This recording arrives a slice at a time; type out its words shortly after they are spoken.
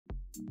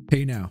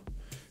Hey now,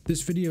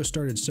 this video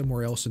started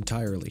somewhere else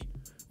entirely.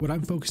 What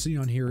I'm focusing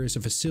on here is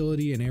a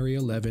facility in Area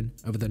 11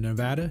 of the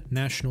Nevada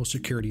National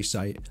Security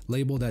Site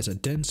labeled as a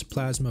dense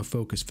plasma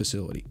focus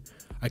facility.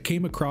 I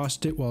came across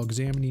it while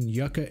examining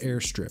Yucca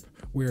Airstrip,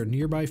 where a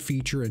nearby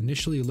feature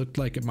initially looked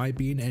like it might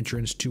be an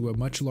entrance to a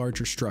much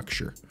larger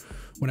structure.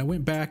 When I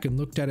went back and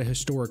looked at it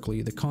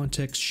historically, the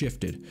context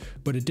shifted,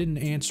 but it didn't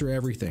answer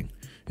everything.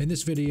 In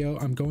this video,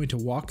 I'm going to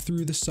walk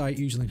through the site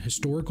using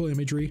historical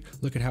imagery,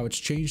 look at how it's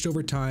changed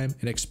over time,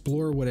 and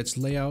explore what its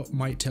layout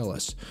might tell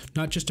us,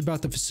 not just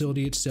about the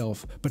facility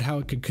itself, but how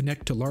it could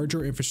connect to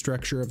larger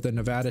infrastructure of the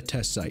Nevada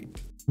test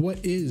site.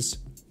 What is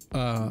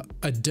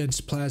a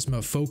dense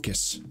plasma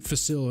focus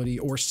facility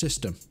or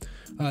system?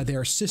 They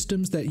are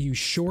systems that use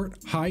short,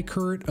 high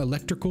current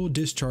electrical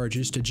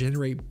discharges to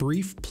generate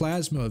brief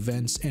plasma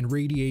events and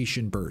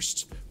radiation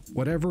bursts.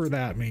 Whatever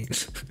that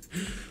means.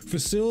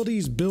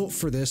 Facilities built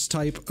for this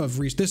type of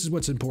this is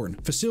what's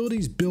important.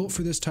 Facilities built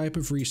for this type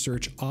of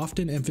research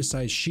often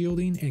emphasize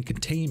shielding and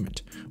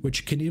containment,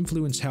 which can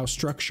influence how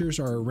structures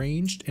are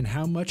arranged and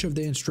how much of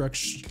the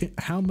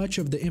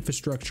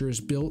infrastructure is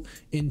built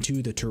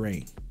into the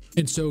terrain.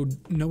 And so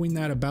knowing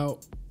that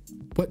about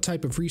what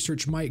type of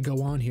research might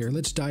go on here,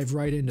 let's dive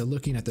right into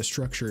looking at the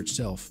structure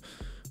itself.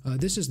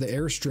 This is the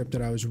airstrip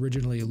that I was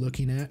originally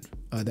looking at,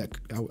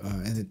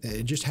 and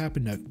it just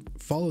happened to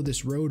follow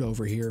this road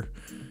over here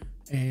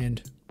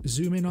and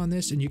zoom in on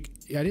this, and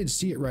I didn't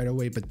see it right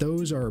away, but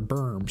those are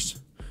berms,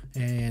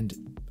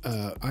 and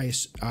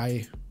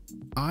I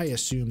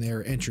assume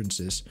they're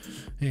entrances.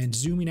 And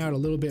zooming out a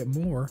little bit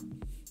more,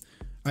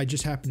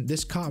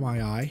 this caught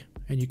my eye,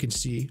 and you can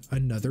see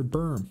another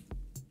berm.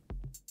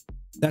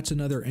 That's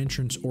another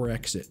entrance or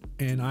exit,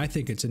 and I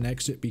think it's an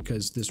exit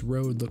because this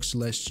road looks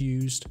less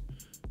used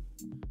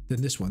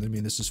than this one. I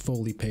mean, this is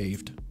fully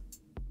paved.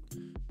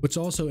 What's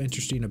also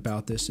interesting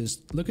about this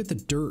is look at the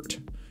dirt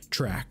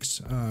tracks.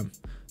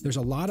 There's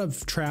a lot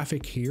of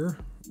traffic here,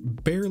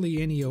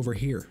 barely any over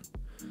here.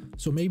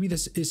 So maybe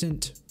this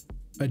isn't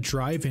a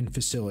drive-in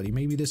facility.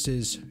 Maybe this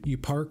is you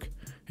park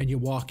and you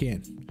walk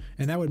in,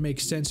 and that would make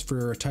sense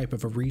for a type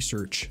of a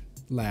research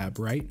lab,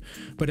 right?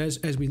 But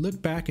as we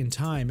look back in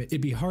time,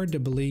 it'd be hard to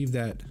believe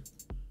that.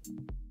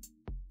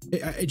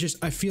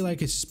 I feel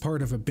like it's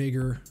part of a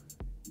bigger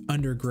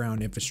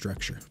underground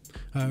infrastructure.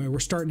 We're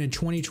starting in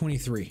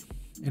 2023,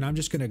 and I'm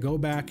just going to go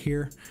back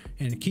here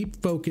and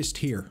keep focused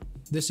here.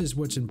 This is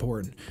what's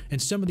important, and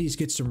some of these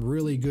get some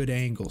really good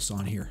angles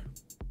on here.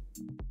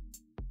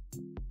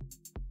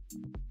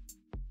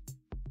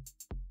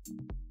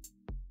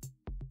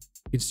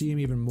 You can see him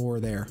even more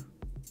there.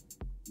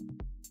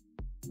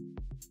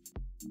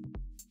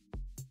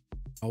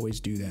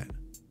 Always do that.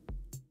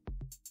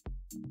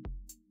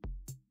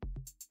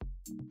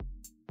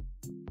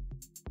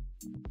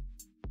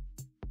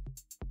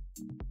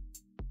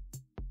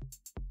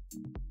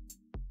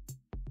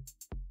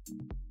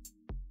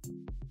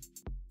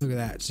 Look at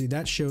that. See,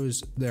 that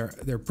shows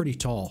they're pretty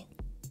tall.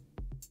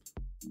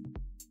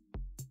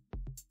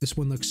 This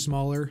one looks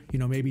smaller. You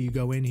know, maybe you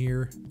go in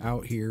here,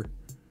 out here.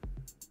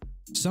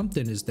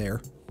 Something is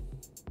there.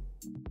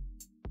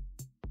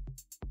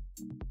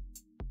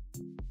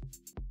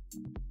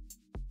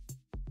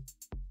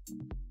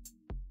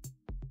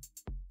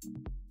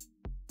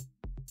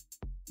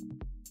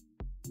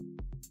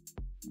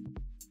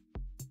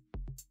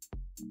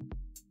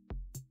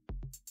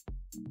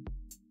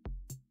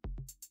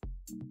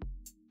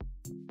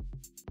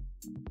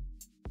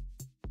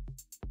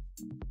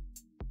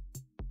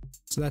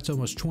 So that's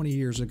almost 20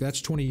 years ago.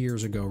 That's 20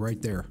 years ago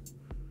right there.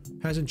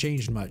 Hasn't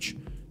changed much.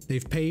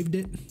 They've paved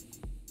it.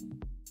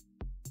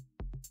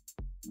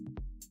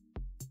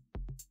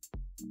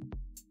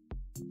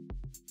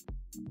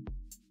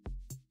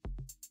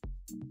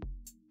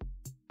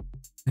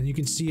 And you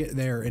can see it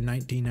there in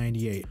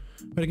 1998.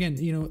 But again,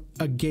 you know,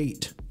 a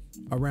gate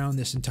around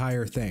this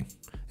entire thing.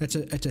 That's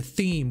a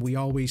theme we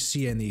always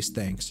see in these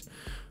things.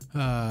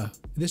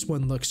 This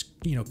one looks,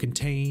 you know,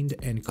 contained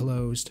and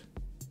closed.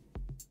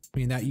 I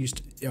mean, that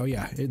used to, oh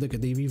yeah, look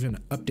at, they've even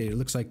updated. It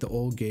looks like the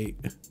old gate.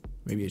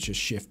 Maybe it's just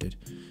shifted.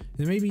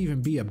 There maybe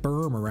even be a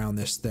berm around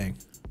this thing.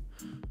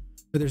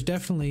 But there's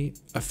definitely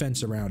a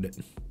fence around it.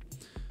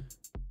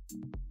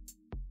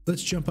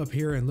 Let's jump up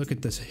here and look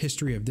at the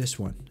history of this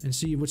one. And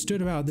see, what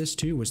stood about this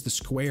too was the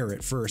square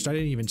at first. I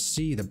didn't even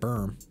see the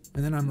berm.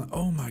 And then I'm like,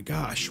 oh my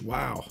gosh,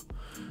 wow.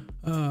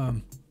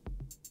 And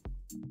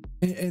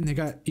they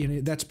got, you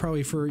know, that's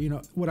probably for, you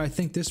know, what I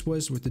think this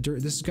was with the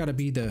dirt. This has got to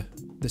be the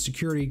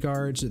security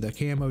guards, or the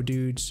camo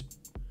dudes,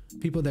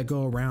 people that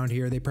go around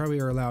here. They probably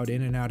are allowed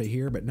in and out of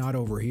here, but not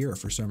over here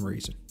for some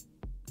reason.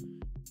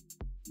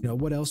 You know,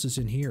 what else is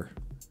in here?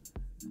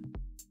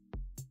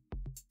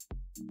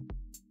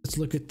 Let's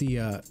look at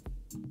the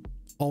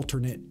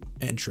alternate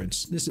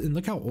entrance. This, and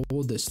look how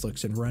old this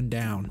looks and run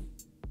down.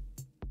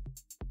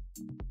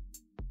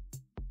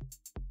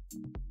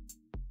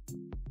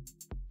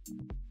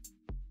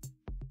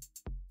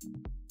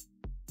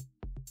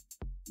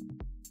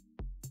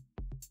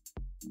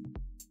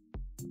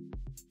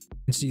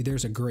 And see,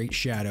 there's a great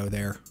shadow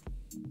there.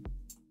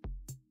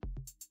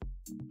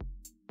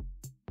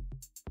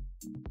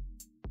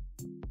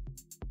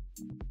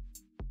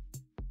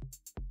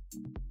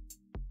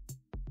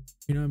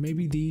 You know,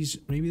 maybe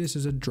this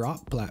is a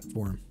drop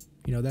platform.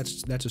 You know,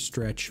 that's a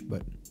stretch,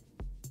 but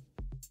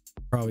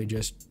probably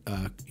just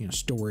you know,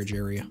 storage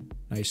area.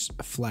 Nice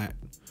flat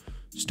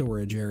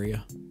storage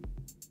area.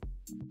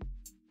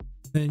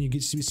 Then you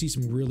get to see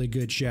some really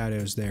good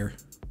shadows there.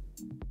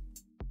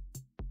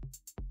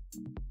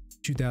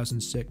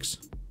 2006.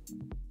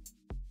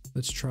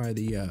 Let's try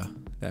the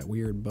that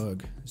weird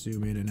bug.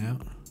 Zoom in and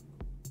out.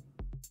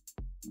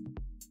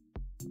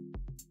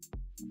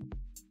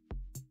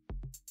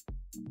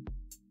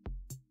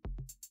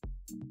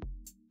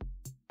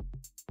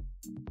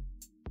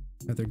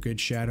 Another good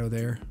shadow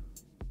there.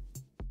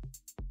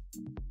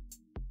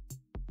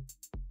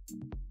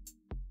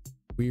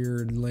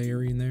 Weird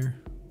layering there.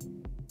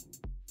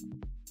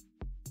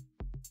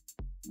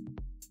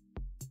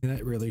 And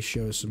that really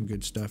shows some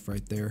good stuff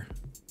right there.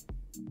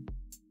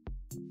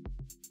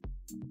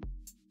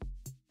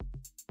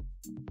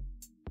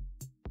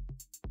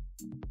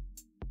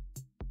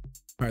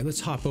 All right,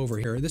 let's hop over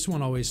here. This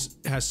one always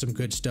has some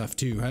good stuff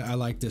too. I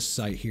like this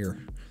site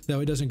here, though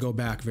it doesn't go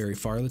back very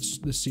far.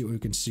 Let's see what we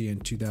can see in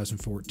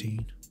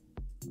 2014.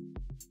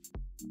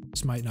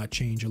 This might not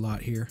change a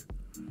lot here.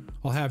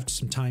 I'll have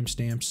some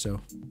timestamps, so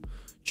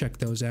check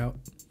those out.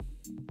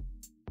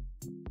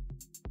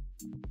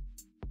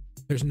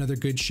 There's another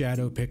good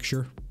shadow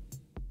picture.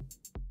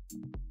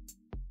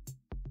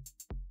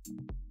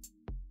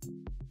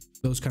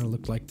 Those kind of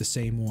look like the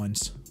same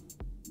ones.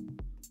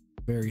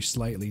 Very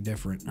slightly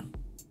different.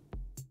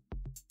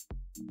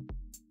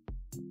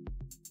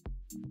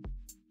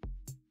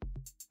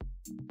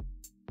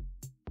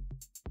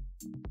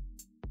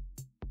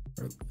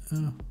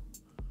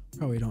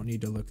 Probably don't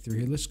need to look through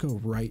here. Let's go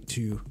right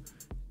to,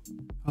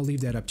 I'll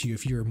leave that up to you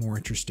if you're more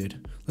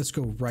interested. Let's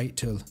go right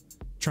to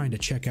trying to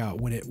check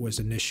out when it was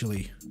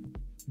initially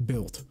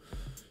built.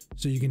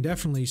 So you can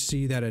definitely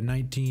see that in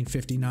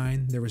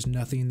 1959 there was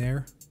nothing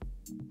there.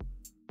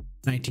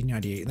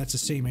 1998, that's the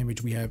same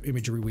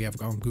imagery we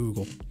have on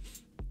Google.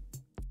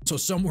 So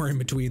somewhere in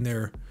between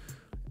there,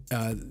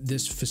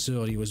 this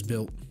facility was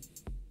built.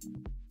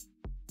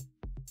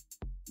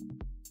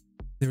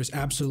 There was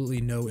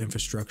absolutely no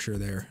infrastructure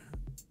there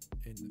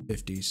in the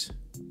 50s.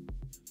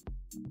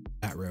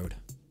 That road.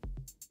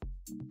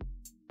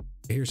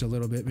 Here's a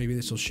little bit. Maybe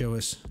this will show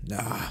us.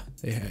 Nah,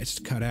 it's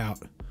cut out.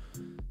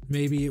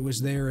 Maybe it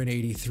was there in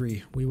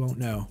 83. We won't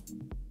know.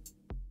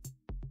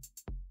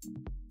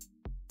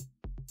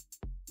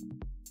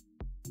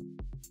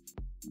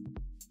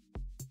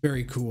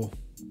 Very cool.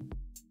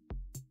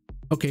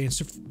 Okay, and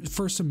so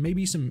for some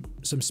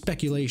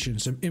speculation,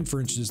 some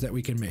inferences that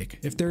we can make.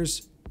 If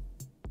there's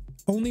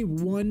only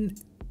one,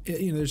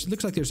 you know,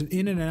 looks like there's an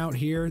in and out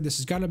here. This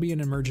has got to be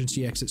an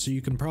emergency exit, so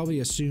you can probably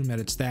assume that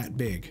it's that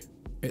big,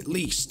 at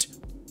least,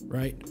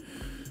 right?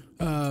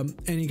 And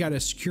you got a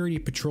security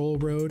patrol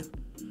road.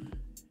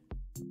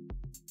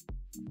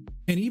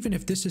 And even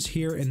if this is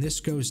here and this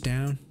goes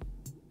down,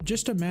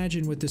 just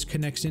imagine what this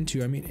connects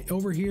into. I mean,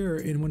 over here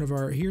in one of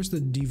our, here's the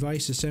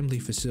device assembly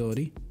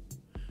facility.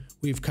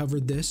 We've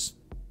covered this.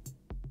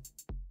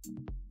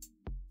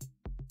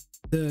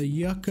 The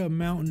Yucca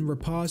Mountain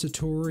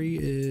Repository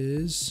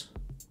is,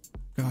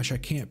 gosh, I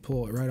can't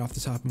pull it right off the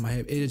top of my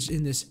head. It is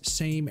in this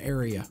same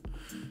area.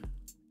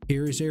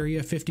 Here is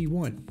Area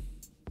 51.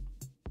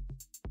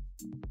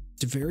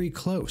 It's very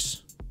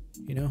close.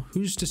 You know,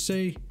 who's to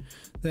say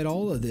that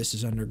all of this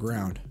is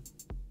underground?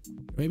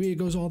 Maybe it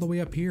goes all the way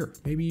up here.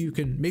 Maybe you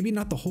can, maybe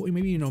not the whole,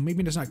 maybe, you know,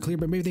 maybe it's not clear,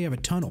 but maybe they have a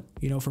tunnel,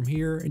 you know, from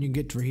here and you can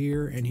get to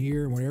here and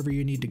wherever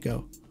you need to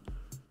go.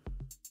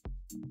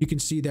 You can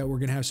see that we're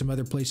going to have some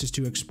other places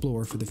to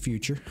explore for the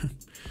future.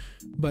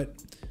 But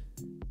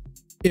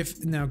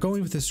if now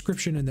going with the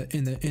description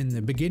in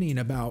the beginning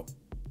about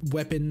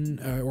weapon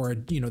or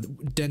you know,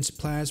 dense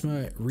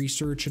plasma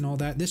research and all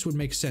that, this would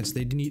make sense.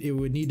 It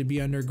would need to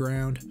be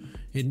underground.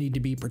 It'd need to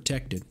be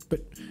protected.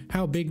 But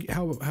how big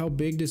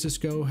does this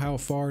go? How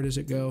far does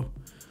it go?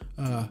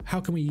 How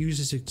can we use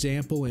this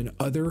example in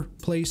other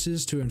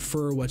places to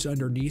infer what's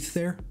underneath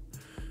there?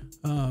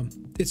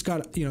 It's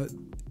got, you know,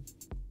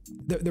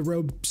 the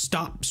road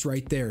stops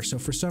right there. So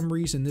for some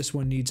reason, this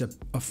one needs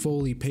a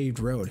fully paved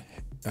road.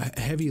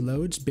 Heavy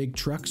loads, big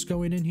trucks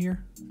going in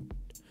here.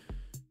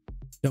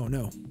 Don't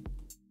know.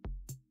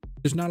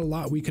 There's not a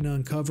lot we can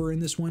uncover in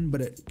this one,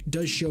 but it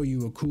does show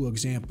you a cool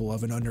example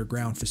of an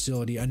underground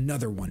facility.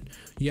 Another one,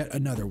 yet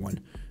another one.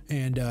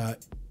 And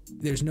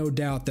there's no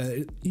doubt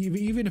that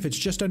even if it's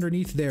just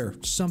underneath there,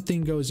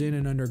 something goes in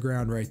and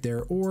underground right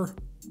there. Or,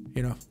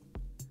 you know,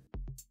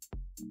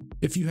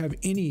 if you have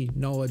any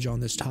knowledge on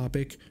this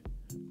topic,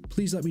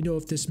 please let me know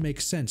if this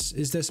makes sense.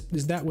 Is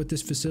that what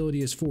this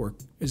facility is for?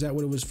 Is that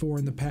what it was for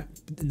in the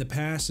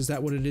past? Is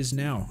that what it is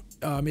now?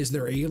 Is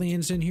there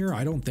aliens in here?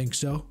 I don't think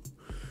so.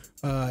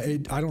 I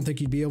don't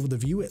think you'd be able to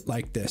view it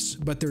like this,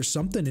 but there's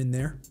something in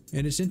there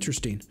and it's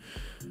interesting.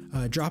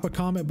 Drop a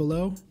comment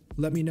below.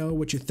 Let me know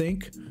what you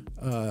think.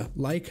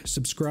 Like,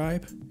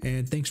 subscribe,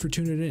 and thanks for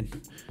tuning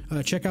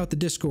in. Check out the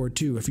Discord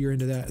too if you're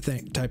into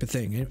that type of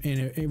thing,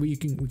 and we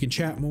can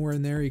chat more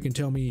in there. You can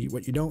tell me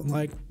what you don't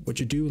like, what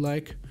you do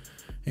like,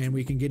 and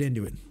we can get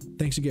into it.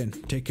 Thanks again.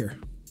 Take care.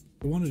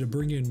 I wanted to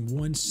bring in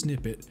one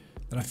snippet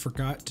that I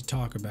forgot to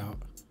talk about,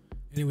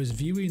 and it was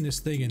viewing this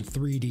thing in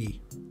 3D.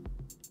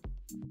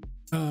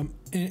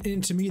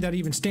 And to me, that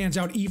even stands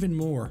out even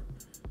more,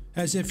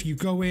 as if you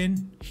go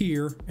in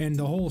here and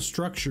the whole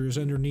structure is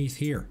underneath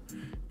here.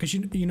 Because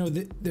you know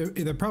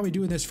they're probably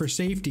doing this for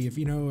safety. If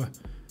you know,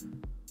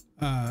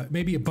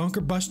 maybe a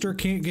bunker buster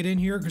can't get in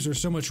here because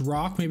there's so much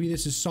rock. Maybe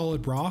this is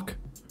solid rock,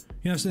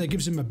 you know, so that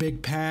gives him a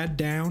big pad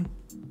down.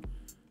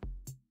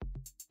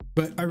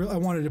 But I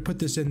wanted to put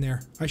this in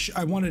there.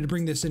 I wanted to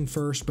bring this in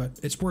first, but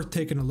it's worth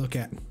taking a look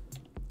at.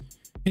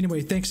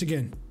 Anyway, thanks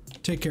again.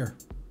 Take care.